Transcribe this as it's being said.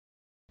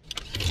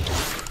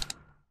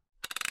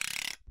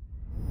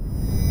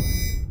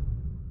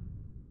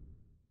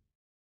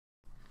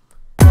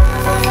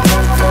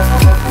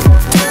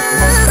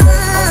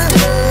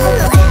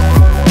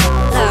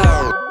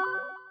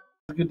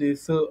good day.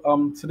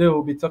 Today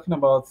we'll be talking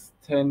about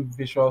 10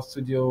 Visual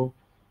Studio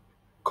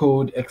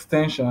Code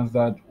extensions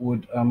that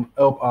would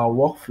help our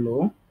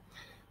workflow.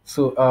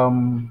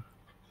 So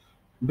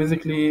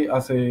basically,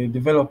 as a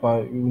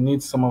developer, you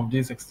need some of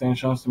these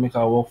extensions to make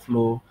our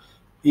workflow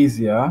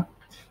easier.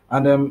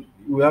 And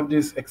we have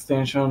this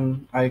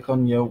extension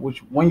icon here,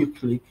 which when you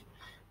click,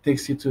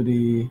 takes you to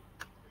the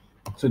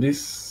to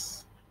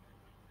this.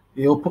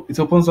 It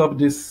opens up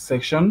this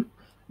section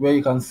where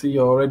you can see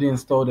your already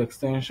installed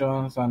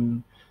extensions,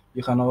 and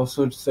you can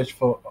also search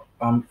for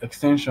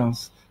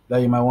extensions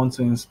that you might want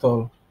to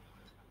install.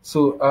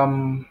 So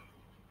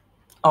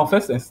our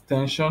first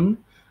extension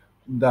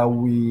that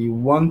we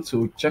want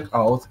to check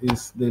out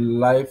is the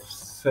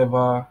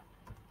Lifesaver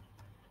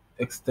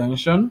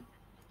extension.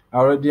 I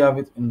already have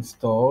it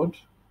installed.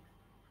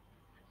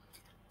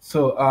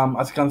 So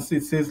as you can see,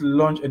 it says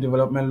launch a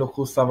development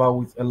local server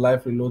with a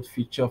live reload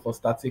feature for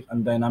static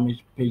and dynamic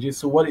pages.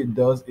 So what it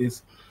does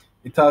is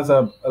it has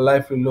a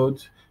live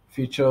reload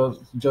feature.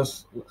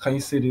 Just can you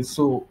see this?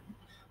 So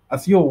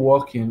as you're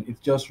working,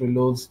 it just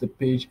reloads the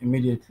page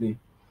immediately.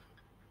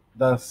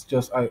 That's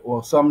just how it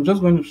works. So I'm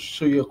just going to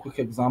show you a quick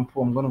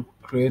example. I'm going to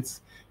create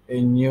a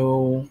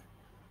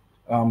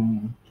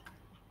um,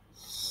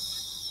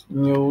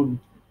 new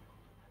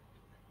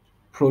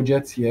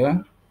project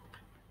here.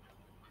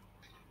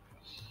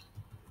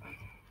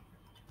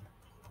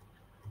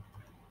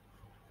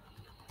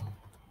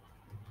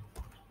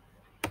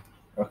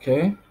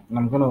 Okay, and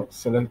I'm going to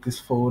select this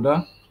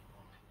folder.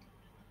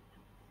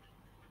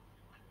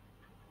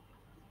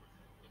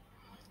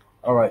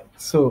 All right,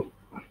 so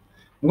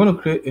I'm going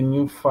to create a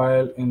new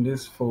file in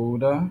this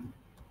folder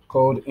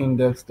called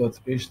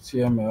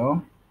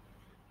index.html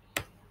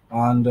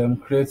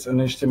and create an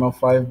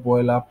HTML5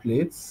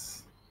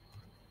 boilerplate.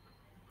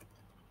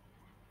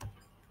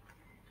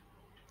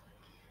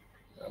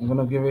 I'm going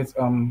to give it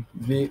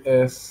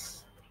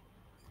VS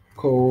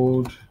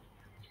Code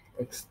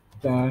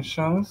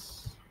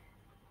extensions.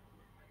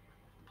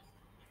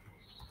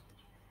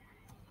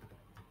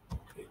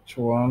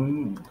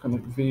 H1 kind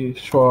of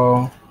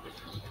Visual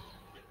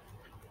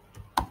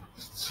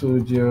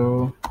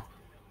Studio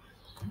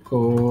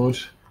Code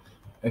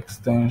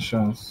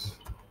extensions.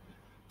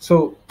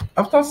 So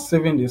after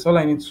saving this, all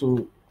I need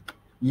to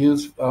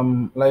use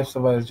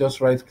Lifesaver is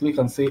just right click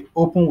and say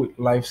open with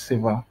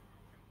Lifesaver,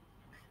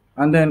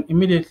 and then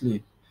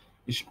immediately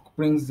it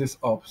brings this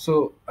up.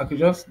 So I could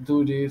just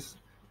do this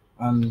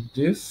and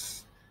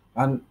this,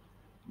 and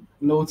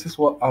notice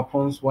what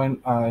happens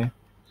when I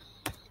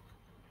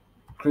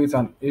create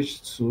an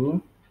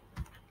H2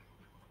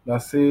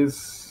 that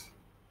says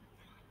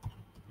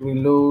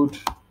reload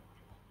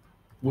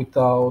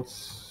without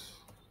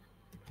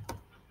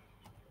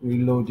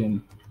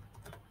reloading.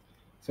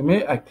 So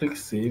may I click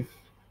save,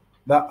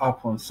 that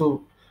happens.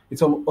 So it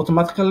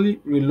automatically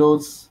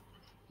reloads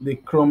the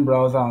Chrome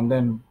browser and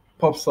then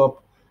pops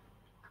up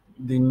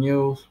the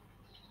new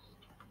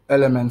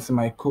elements in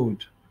my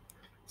code.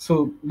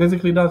 So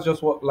basically that's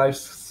just what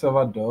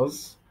Lifesaver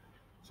does.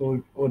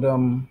 So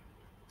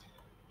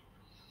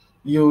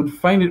you'd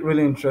find it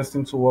really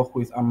interesting to work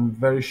with, I'm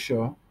very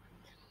sure.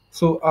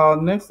 So our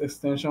next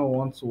extension we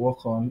want to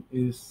work on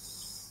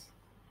is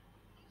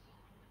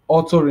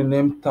auto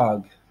rename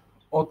tag.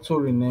 Auto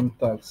rename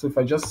tag. So if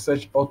I just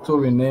search auto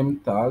rename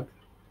tag,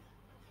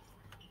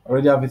 I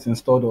already have it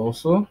installed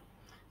also. It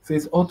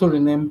says auto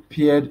rename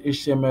paired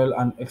HTML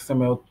and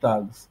XML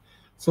tags.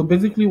 So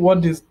basically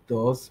what this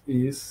does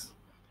is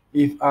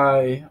if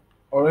I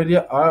already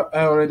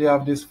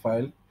have this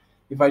file,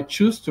 if I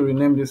choose to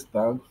rename this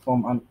tag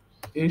from an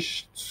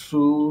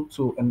H2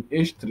 to an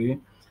H3,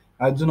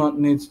 I do not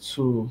need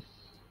to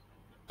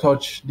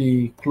touch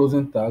the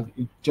closing tag.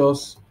 It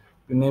just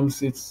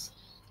renames it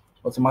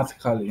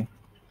automatically.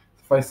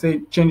 If I say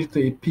change it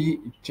to a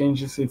P, it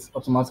changes it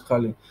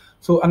automatically.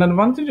 So an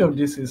advantage of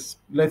this is,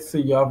 let's say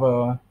you have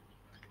a,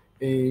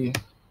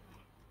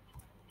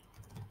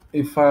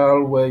 a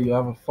file where you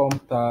have a form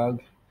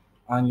tag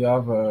and you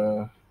have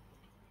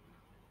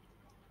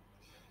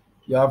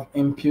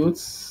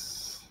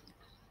inputs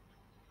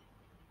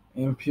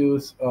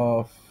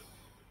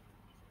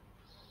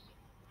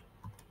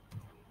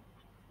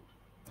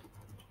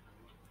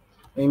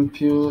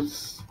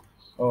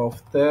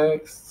of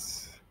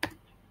text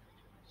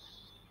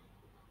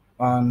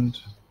and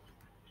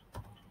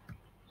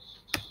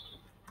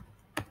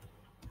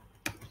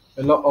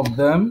a lot of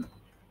them,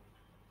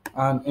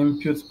 and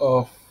inputs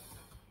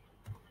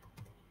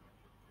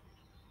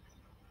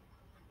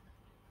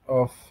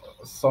of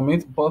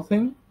submit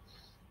button.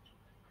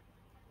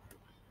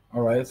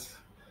 All right,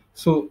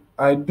 so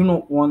I do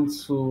not want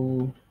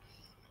to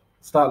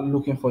start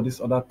looking for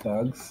these other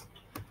tags.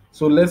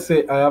 So let's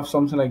say I have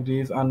something like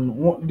this, and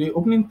the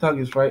opening tag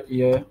is right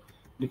here,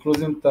 the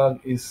closing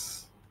tag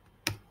is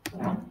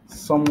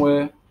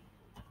somewhere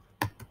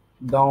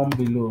down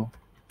below,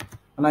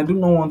 and I do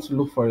not want to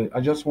look for it. I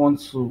just want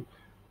to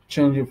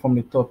change it from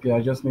the top here.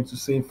 I just need to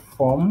say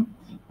form,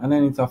 and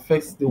then it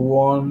affects the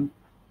one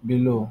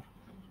below.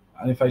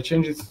 And if I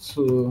change it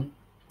to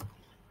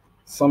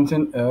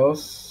something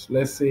else,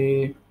 let's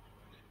say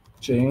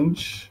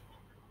change,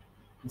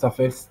 it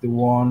affects the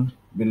one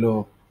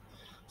below.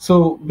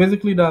 So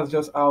basically, that's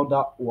just how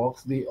that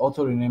works. The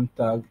auto rename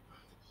tag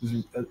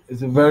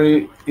is a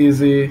very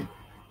easy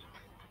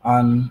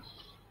and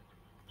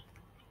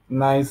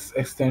nice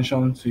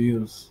extension to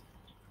use.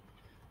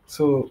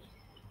 So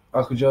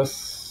I could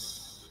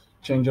just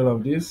change all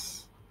of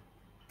this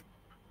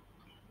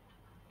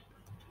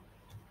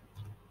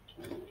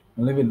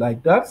and leave it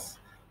like that.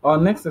 Our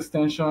next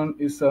extension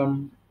is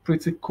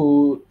prettier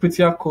code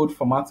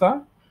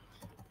formatter.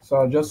 So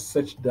I'll just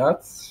search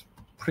that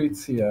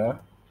prettier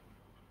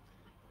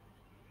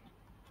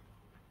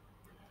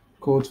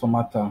code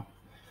formatter.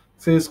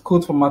 It says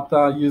code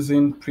formatter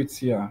using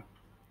prettier.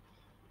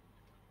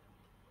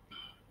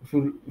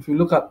 If you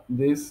look at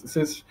this, it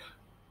says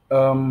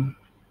um,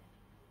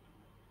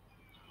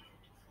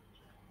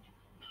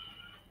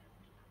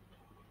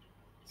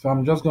 so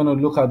I'm just going to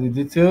look at the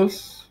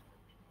details.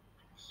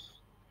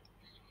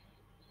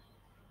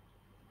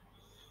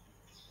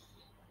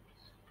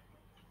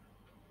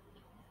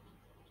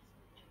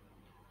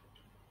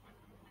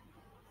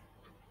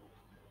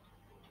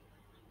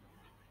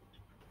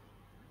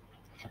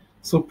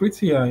 So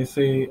prettier is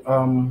a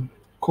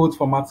code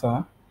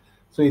formatter.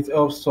 So it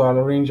helps to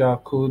arrange our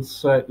codes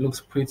so it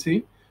looks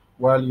pretty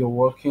while you're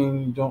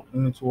working. You don't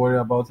need to worry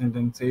about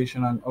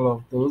indentation and all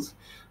of those.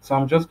 So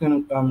I'm just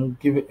going to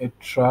give it a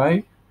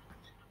try.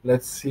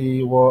 Let's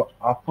see what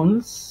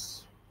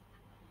happens.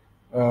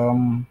 So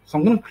I'm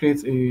going to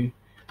create a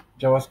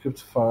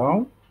JavaScript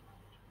file,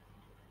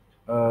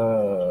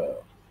 uh,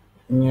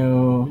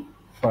 new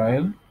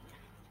file. I'm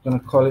going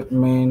to call it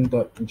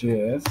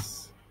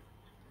main.js.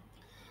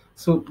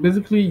 So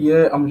basically,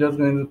 yeah, I'm just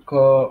going to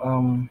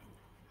call,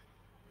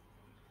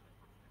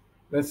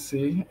 let's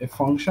see, a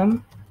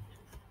function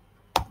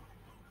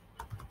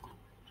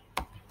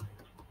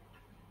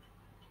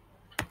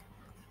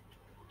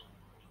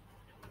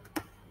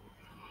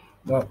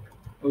that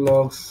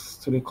logs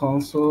to the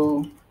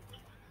console.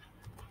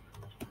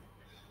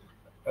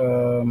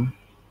 Um,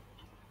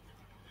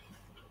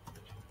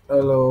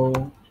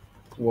 hello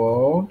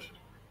world.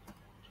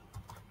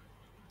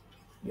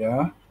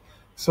 Yeah.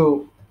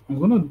 So I'm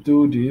gonna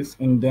do this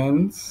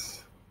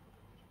indents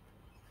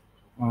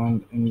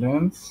and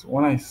indents.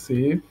 When I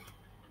save,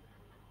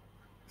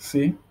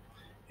 see,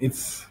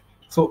 it's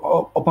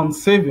so upon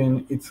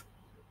saving, it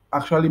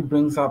actually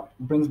brings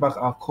back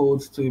our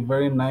codes to a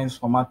very nice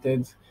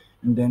formatted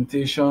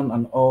indentation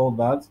and all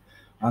that,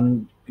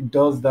 and it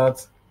does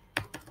that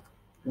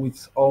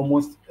with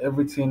almost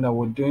everything that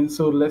we're doing.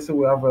 So let's say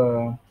we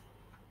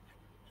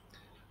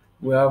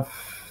have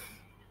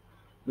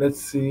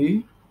let's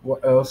see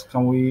what else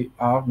can we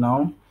have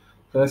now.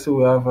 So let's say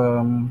we have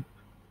an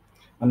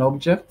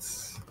object.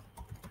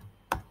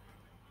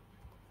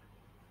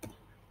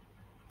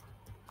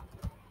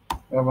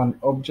 We have an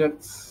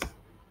object.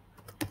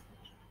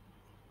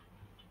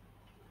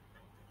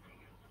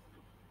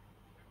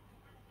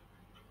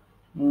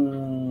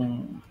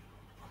 Hmm,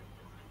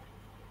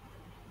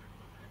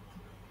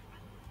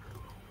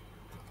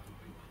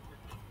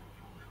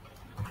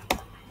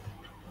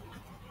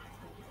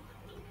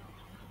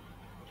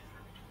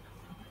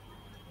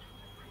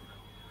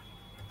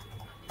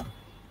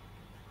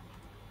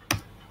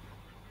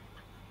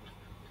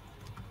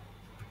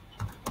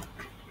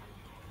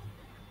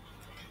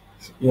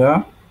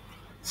 yeah.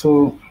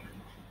 So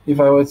if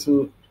I were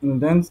to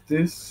indent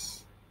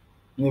this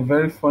in a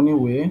very funny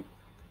way,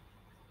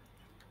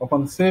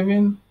 upon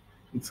saving,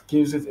 it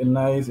gives it a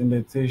nice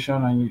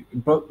indentation and you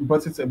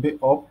brought it a bit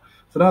up.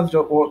 So that's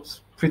just what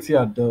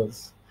Prettier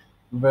does.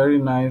 Very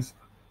nice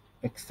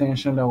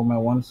extension that we might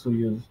want to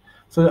use.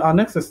 So our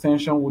next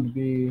extension would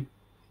be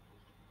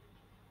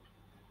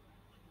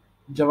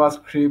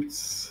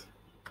JavaScript,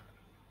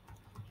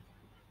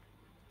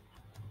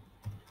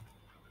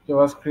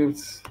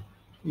 JavaScript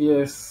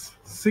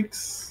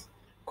ES6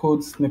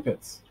 code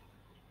snippets.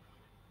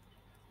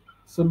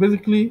 So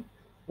basically,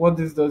 what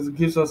this does, it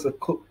gives us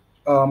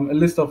a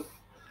list of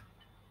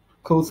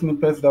code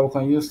snippets that we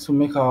can use to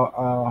make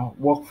our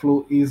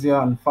workflow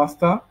easier and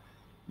faster.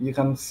 You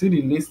can see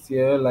the list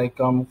here, like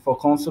for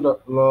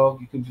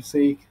console.log, you could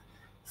say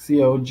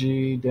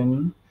CLG,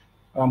 then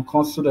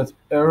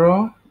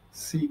console.error,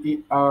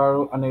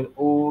 CER, and a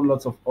whole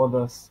lot of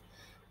others.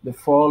 The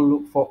for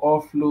loop, for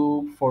off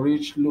loop, for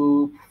each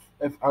loop,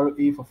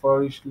 FRE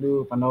for each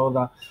loop, and all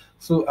that.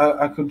 So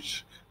I could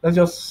let's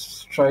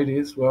just try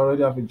this. We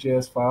already have a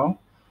JS file,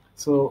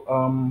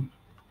 so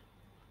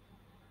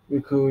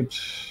we could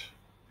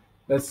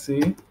let's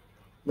see,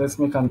 let's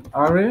make an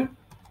array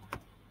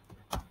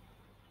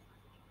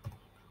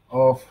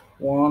of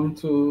 1,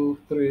 2,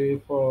 3,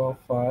 4,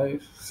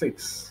 5,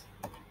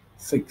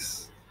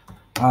 6,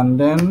 and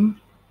then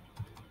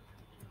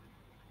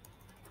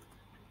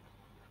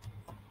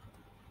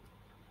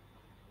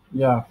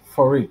yeah,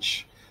 for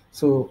each.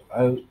 So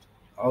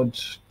I'll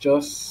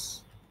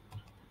just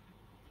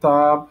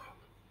tab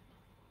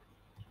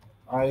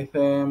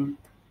item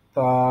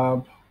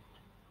tab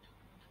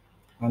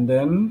and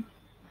then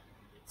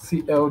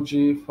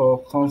CLG for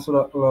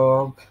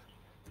console.log,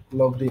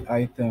 log the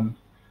item.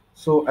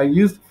 So I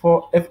used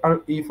for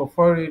FRE for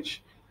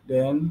forage,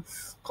 then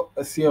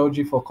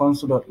CLG for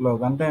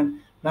console.log, and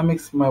then that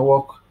makes my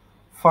work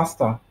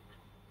faster.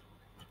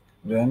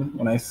 Then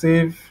when I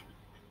save,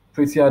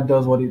 Prettier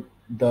does what it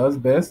does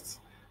best,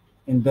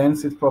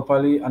 indents it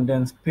properly, and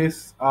then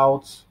space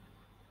out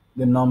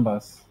the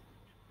numbers.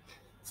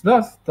 So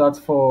that's that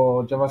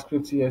for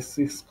JavaScript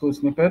ES6 code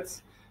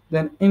snippets.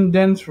 Then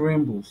indent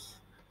rainbows.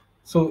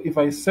 So if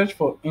I search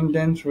for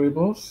indent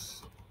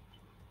rainbows,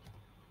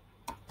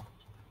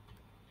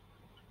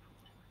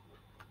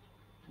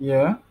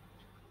 yeah,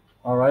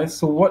 all right.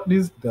 So what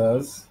this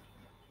does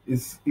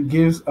is it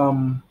gives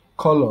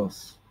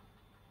colors,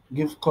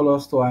 gives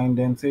colors to our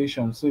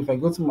indentation. So if I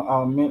go to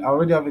our main, I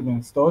already have it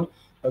installed.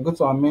 If I go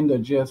to our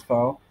main.js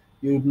file,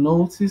 you'll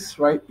notice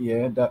right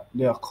here that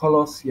there are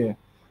colors here.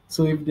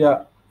 So if they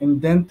are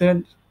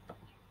indented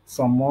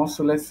some more,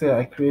 so let's say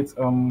I create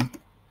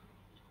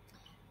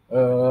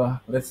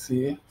let's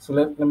see. So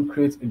let them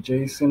create a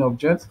JSON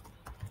object.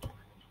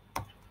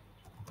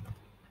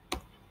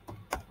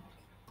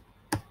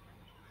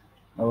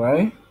 All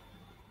right.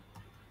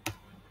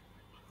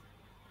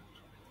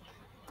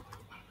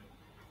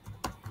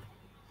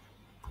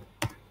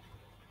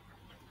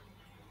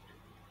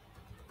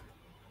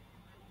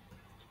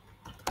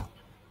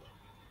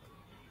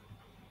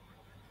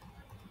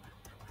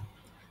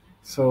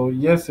 So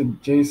yes, a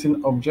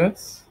JSON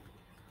objects.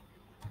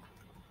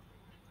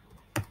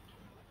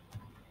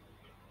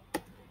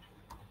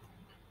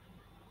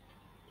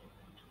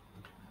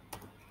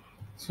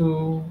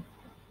 2,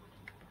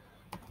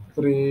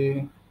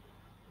 3,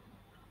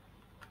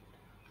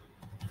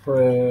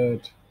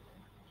 Fred,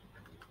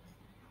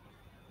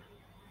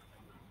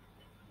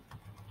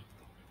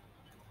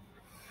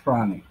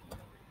 Franny.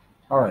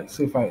 All right.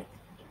 So if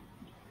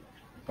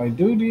I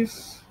do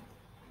this,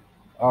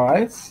 all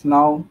right.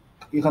 Now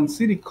you can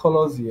see the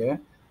colors here.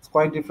 It's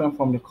quite different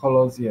from the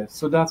colors here.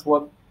 So that's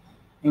what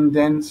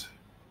indent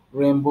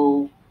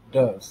rainbow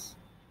does.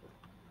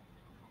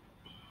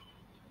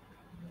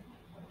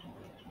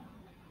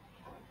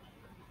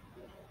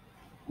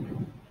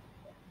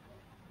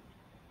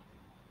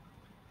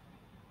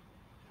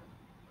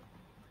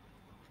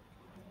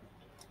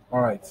 All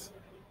right.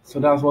 So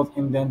that's what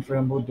indent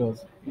rainbow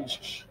does. It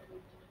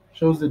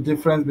shows the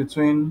difference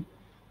between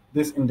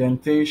this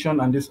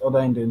indentation and this other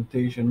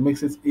indentation.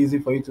 Makes it easy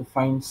for you to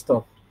find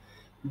stuff.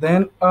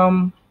 Then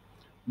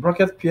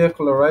bracket pair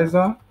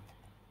colorizer.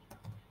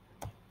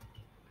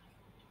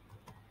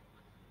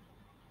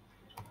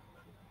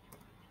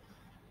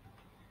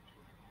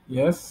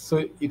 Yes,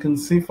 so you can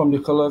see from the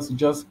colors,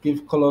 just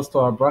give colors to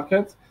our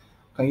bracket.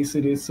 Can you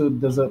see this? So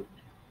there's a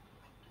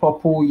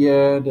purple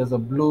here, there's a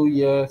blue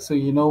here, so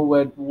you know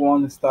where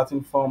one is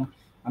starting from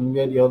and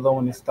where the other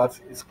one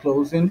is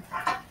closing,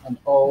 and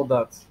all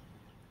that.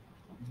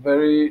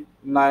 Very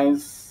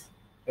nice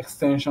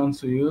extension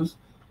to use.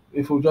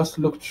 If we just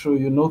look through,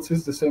 you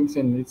notice the same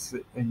thing. It's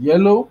a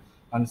yellow,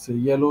 and it's a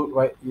yellow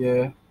right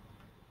here.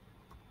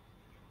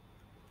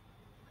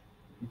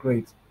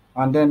 Great.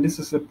 And then this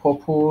is a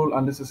purple,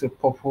 and this is a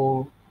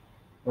purple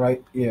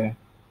right here.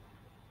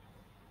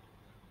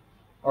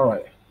 All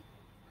right.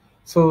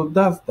 So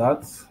that's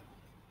that.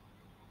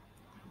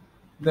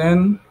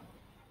 Then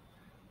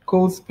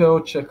code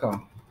spell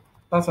checker.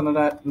 That's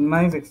another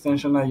nice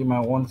extension that you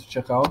might want to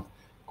check out.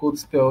 Code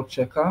spell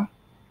checker.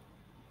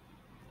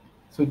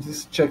 So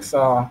this checks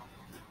our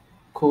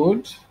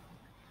code.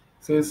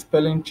 Says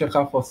spelling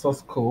checker for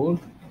source code.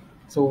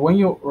 So when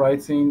you're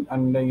writing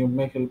and then you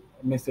make a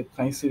mistake,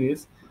 can you see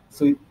this?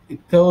 So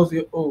it tells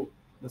you, oh,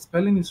 the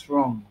spelling is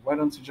wrong. Why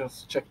don't you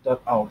just check that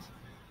out?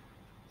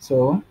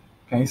 So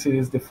can you see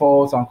this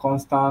defaults and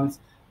constants?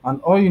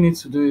 And all you need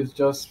to do is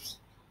just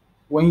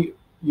when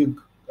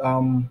you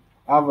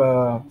have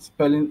a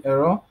spelling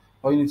error,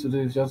 all you need to do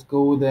is just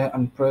go there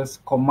and press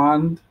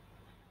command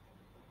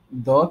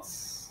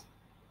dots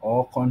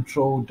or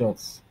control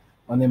dots.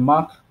 On the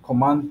Mac,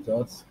 command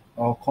dots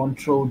or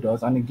control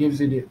dots, and it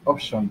gives you the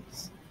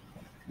options,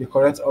 the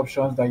correct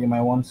options that you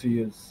might want to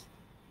use.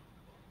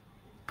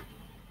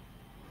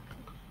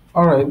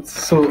 All right,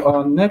 so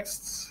our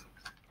next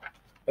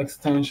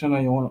extension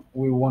that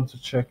we want to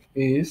check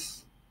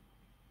is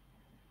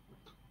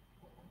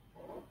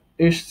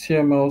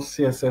HTML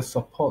CSS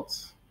support.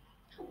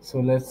 So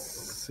let's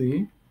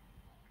see.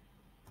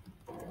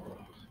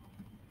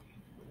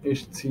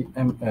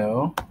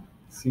 HTML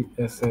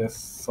CSS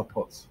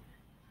support.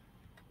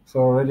 So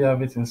I already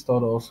have it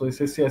installed also. It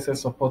says CSS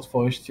support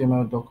for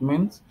HTML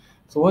documents.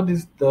 So what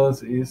this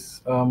does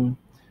is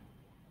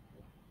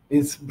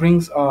it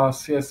brings our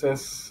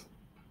CSS,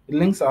 it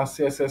links our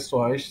CSS to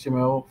our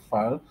HTML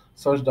file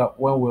such that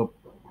when we're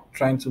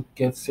trying to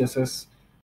get CSS